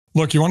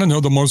Look, you want to know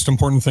the most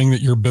important thing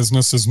that your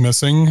business is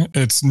missing?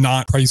 It's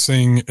not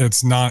pricing.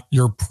 It's not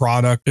your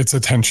product. It's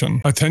attention.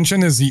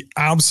 Attention is the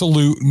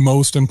absolute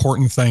most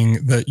important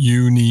thing that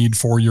you need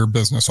for your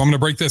business. So I'm going to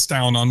break this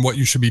down on what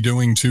you should be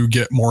doing to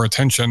get more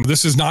attention.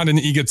 This is not an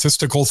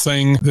egotistical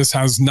thing. This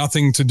has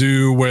nothing to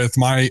do with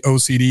my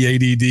OCD,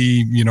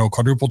 ADD,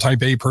 quadruple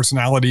type A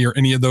personality or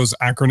any of those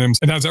acronyms.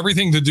 It has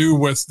everything to do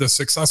with the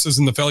successes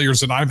and the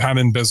failures that I've had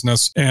in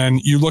business. And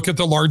you look at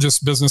the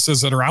largest businesses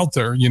that are out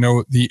there,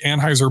 the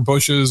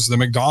Anheuser-Busch's, the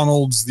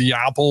McDonald's, the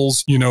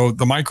Apples,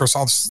 the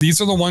Microsofts. These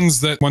are the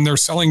ones that when they're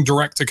selling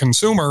direct to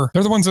consumer,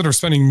 they're the ones that are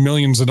spending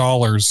millions of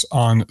dollars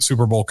on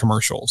Super Bowl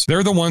commercials.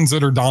 They're the ones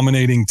that are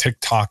dominating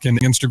TikTok and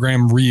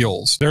Instagram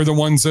Reels. They're the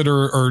ones that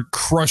are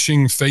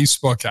crushing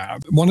Facebook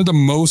ads. One of the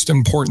most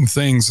important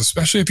things,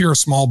 especially if you're a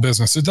small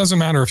business, it doesn't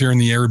matter if you're in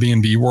the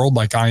Airbnb world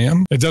like I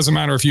am. It doesn't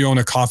matter if you own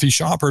a coffee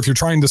shop or if you're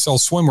trying to sell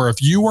swimwear.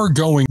 If you are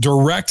going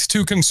direct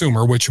to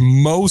consumer, which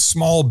most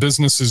small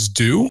businesses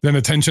do, then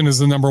attention is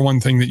the number one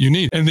thing that you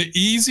need. And the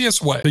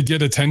easiest way to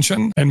get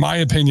attention, in my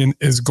opinion,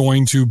 is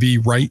going to be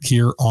right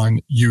here on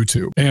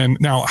YouTube. And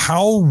now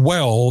how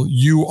well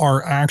you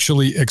are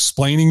actually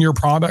explaining your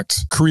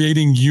product,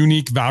 creating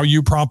unique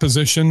value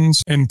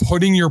propositions, and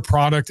putting your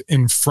product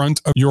in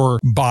front of your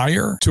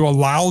buyer to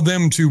allow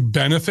them to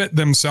benefit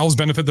themselves,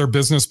 benefit their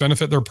business,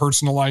 benefit their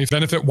personal life,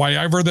 benefit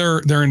whatever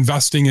they're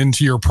investing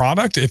into your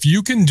product. If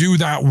you can do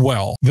that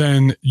well,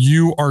 then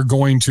you are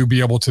going to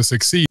be able to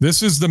succeed.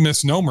 This is the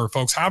misnomer,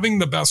 folks. Having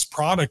the best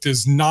product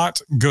is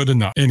not good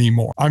enough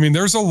anymore. I mean,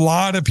 there's a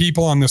lot of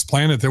people on this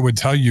planet that would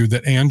tell you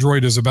that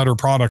Android is a better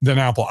product than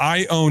Apple.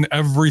 I own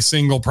every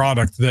single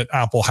product that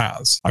Apple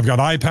has. I've got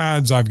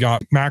iPads, I've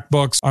got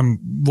MacBooks. I'm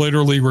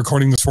literally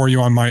recording this for you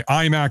on my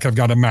iMac. I've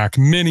got a Mac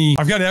Mini.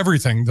 I've got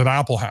everything that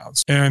Apple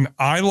has. And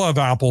I love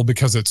Apple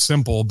because it's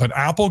simple, but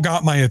Apple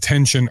got my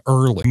attention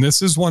early. And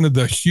this is one of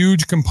the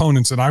huge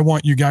components that I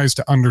want you guys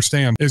to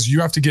understand is you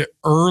have to get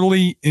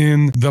early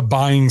in the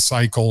buying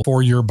cycle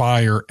for your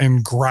buyer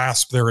and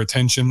grasp their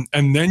attention.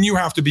 And then you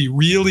have to be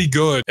really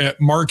good at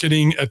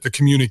marketing, at the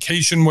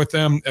communication with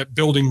them, at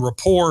building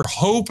rapport,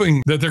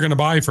 hoping that they're going to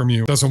buy from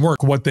you. It doesn't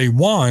work. What they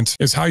want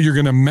is how you're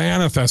going to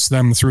manifest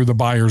them through the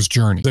buyer's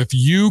journey. If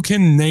you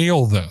can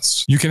nail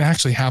this, you can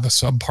actually have a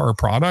subpar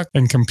product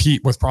and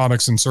compete with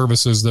products and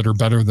services that are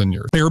better than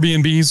yours.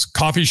 Airbnbs,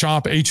 coffee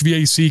shop,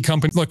 HVAC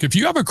company. Look, if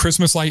you have a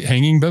Christmas light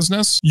hanging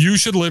business, you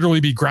should literally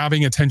be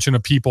grabbing attention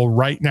of people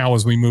right now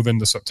as we move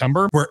into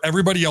September, where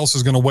everybody else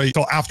is going to wait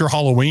till after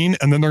Halloween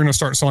and then they're going to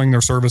start selling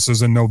their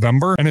services in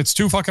November. And it's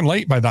too fucking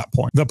late by that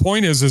point. The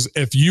point is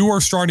if you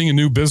are starting a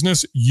new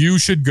business, you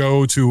should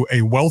go to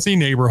a wealthy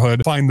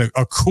neighborhood, find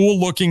a cool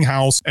looking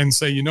house and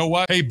say, you know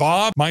what? Hey,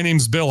 Bob, my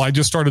name's Bill. I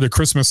just started a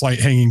Christmas light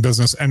hanging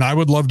business and I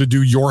would love to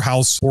do your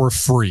house for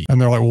free. And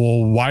they're like,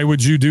 well, why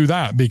would you do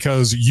that?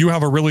 Because you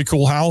have a really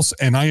cool house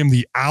and I am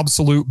the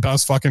absolute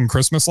best fucking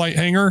Christmas light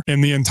hanger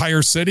in the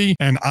entire city.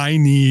 And I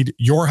need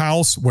your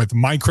house with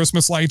my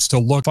Christmas lights to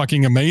look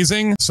fucking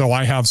amazing. So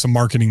I have some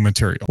marketing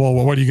material. Well,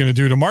 what are you going to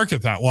do to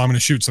market that? Well, I'm going to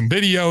shoot some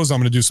videos. I'm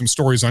going to do some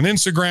stories on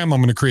Instagram.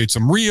 I'm going to create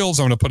some reels.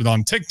 I'm going to put it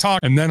on TikTok.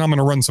 And then I'm going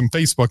to run some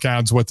Facebook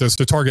ads with this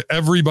to target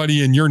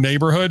everybody in your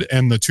neighborhood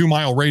and the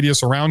 2-mile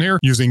radius around here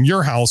using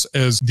your house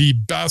as the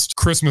best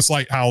Christmas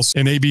light house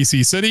in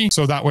ABC City.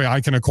 So that way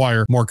I can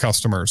acquire more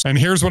customers. And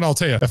here's what I'll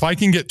tell you. If I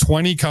can get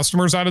 20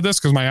 customers out of this,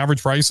 because my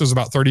average price is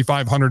about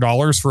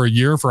 $3,500 for a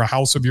year for a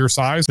house of your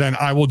size, then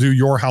I will do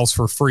your house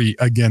for free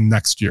again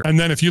next year. And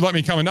then if you let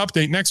me come and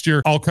update next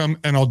year, I'll come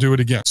and I'll do it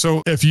again.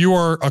 So if you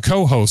are a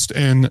co-host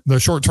in the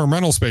short-term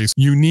rental space,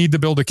 you need to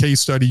build a case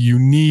study. You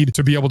need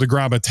to be able to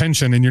grab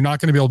attention, and you're not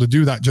going to be able to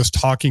do that just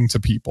talking to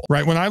people,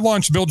 right? When I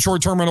launched Build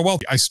Short-Term Rental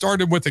Wealth, I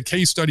started with a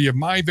case study of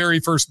my very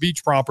first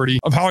beach property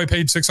of how I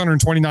paid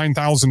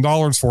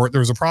 $629,000 for it. There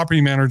was a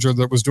property manager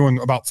that was doing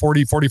about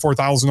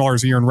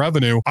 $44,000 a year in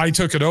revenue. I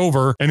took it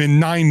over, and in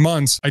 9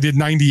 months, I did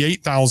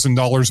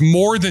 $98,000,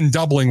 more than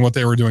doubling what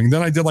they were doing.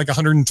 Then I did like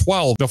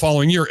 112 the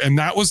following year. And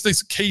that was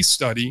this case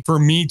study for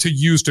me to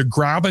use to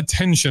grab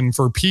attention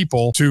for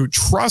people to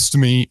trust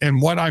me in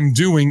what I'm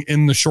doing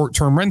in the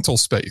short-term rental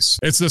space.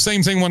 It's the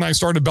same thing when I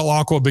started Bell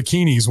Aqua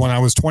Bikinis when I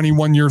was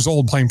 21 years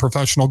old playing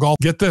professional golf.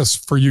 Get this,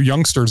 for you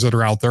youngsters that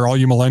are out there, all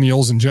you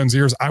millennials and Gen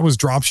Zers, I was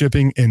drop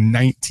shipping in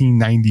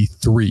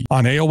 1993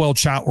 on AOL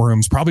chat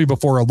rooms, probably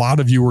before a lot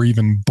of you were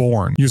even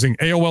born, using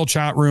AOL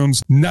chat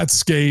rooms,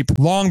 Netscape,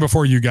 long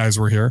before you guys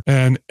were here.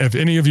 And if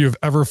any of you have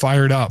ever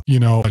fired up,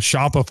 a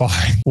Shopify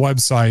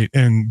website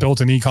and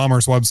built an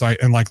e-commerce website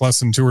in like less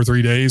than 2 or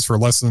 3 days for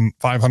less than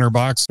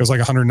 $500, it was like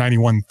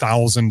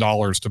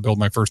 $191,000 to build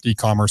my first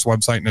e-commerce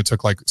website. And it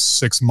took like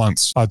 6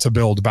 months to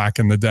build back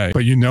in the day.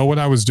 But you know what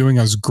I was doing?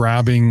 I was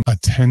grabbing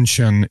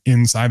attention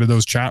inside of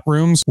those chat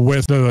rooms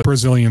with the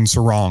Brazilian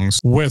sarongs,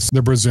 with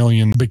the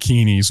Brazilian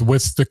bikinis,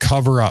 with the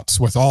cover-ups,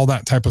 with all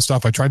that type of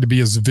stuff. I tried to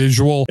be as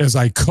visual as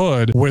I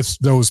could with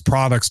those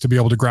products to be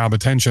able to grab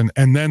attention.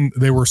 And then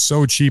they were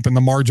so cheap and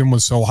the margin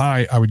was so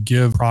high, I would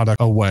give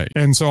product away.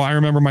 And so I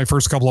remember my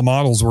first couple of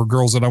models were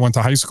girls that I went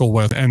to high school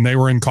with, and they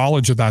were in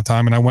college at that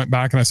time. And I went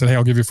back and I said, hey,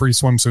 I'll give you free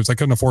swimsuits freelancers. I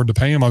couldn't afford to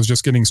pay them. I was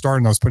just getting started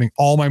and I was putting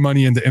all my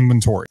money into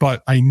inventory,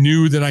 but I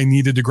knew that I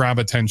needed to grab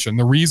attention.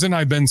 The reason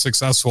I've been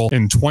successful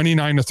in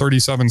 29 to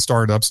 37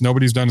 startups,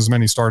 nobody's done as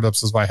many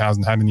startups as I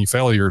hasn't had any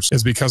failures,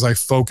 is because I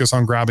focus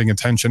on grabbing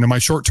attention. In my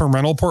short-term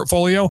rental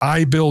portfolio,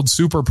 I build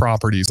super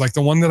properties like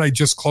the one that I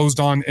just closed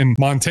on in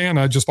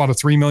Montana. Just bought a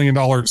 $3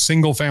 million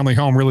single family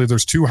home. Really,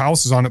 there's 2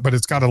 houses on it, but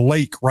it's got a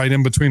lake right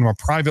in between them, a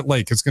private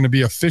lake. It's going to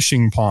be a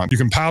fishing pond. You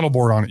can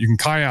paddleboard on it. You can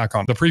kayak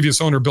on it. The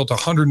previous owner built a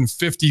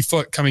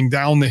 150-foot coming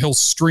down the hill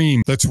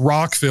stream that's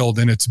rock filled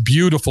and it's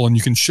beautiful. And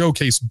you can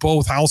showcase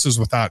both houses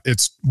with that.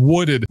 It's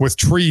wooded with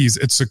trees.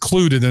 It's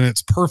secluded and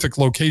it's perfect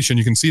location.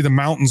 You can see the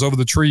mountains over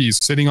the trees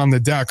sitting on the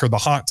deck or the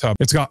hot tub.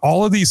 It's got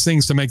all of these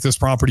things to make this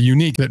property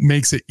unique that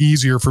makes it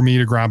easier for me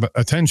to grab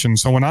attention.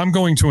 So when I'm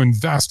going to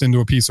invest into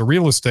a piece of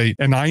real estate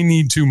and I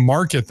need to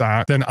market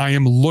that, then I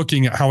am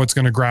looking at how it's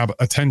going to grab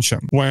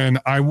attention. When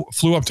I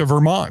flew up to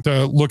Vermont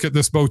to look at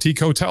this boutique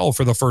hotel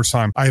for the first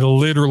time, I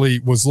literally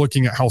was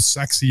looking at how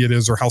sexy it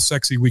is or how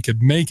sexy we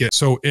could make it.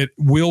 So it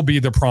will be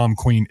the prom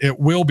queen. It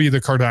will be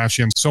the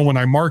Kardashians. So when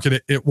I market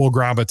it, it will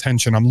grab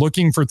attention. I'm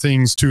looking for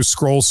things to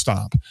scroll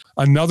stop.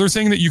 Another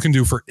thing that you can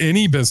do for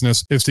any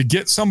business is to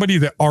get somebody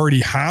that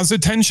already has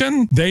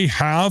attention. They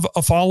have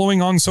a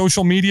following on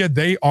social media.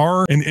 They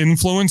are an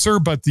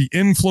influencer, but the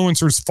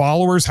influencer's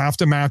followers have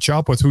to match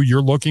up with who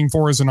you're looking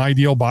for as an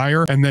ideal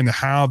buyer and then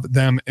have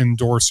them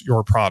endorse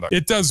your product.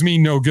 It does me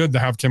no good to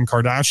have Kim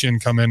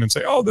Kardashian come in and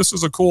say, oh, this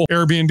is a cool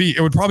Airbnb.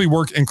 It would probably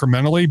work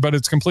incrementally, but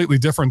it's completely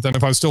different than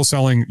if I was still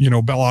selling,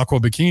 Belle Aqua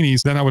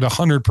bikinis, then I would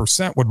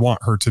 100% would want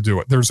her to do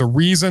it. There's a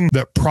reason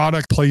that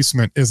product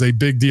placement is a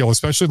big deal,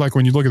 especially like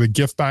when you look at the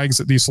gift bags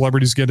that these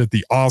celebrities get at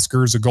the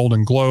Oscars, the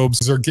Golden Globes.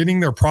 They're getting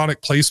their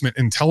product placement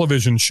in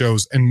television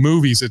shows and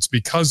movies. It's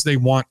because they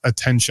want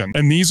attention.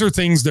 And these are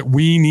things that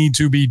we need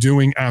to be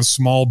doing as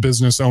small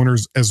business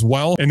owners as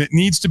well. And it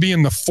needs to be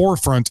in the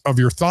forefront of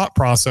your thought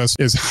process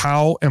is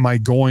how am I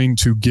going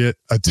to get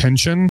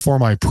attention for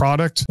my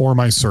product or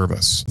my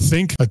service?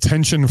 Think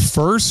attention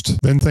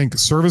first, then think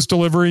service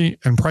delivery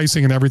and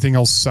pricing and everything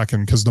else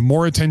second, because the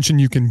more attention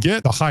you can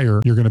get, the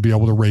higher you're going to be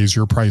able to raise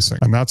your pricing.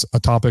 And that's a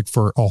topic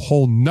for a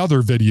whole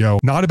nother video,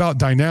 not about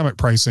dynamic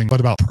pricing, but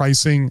about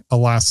pricing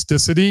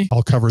elasticity.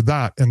 I'll cover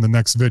that in the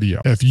next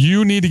video. If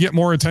you need to get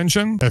more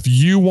attention, if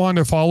you want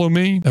to follow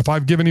me, if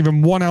I've given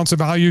even 1 ounce of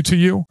value to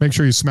you, make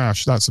sure you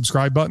smash that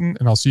subscribe button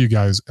and I'll see you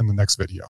guys in the next video.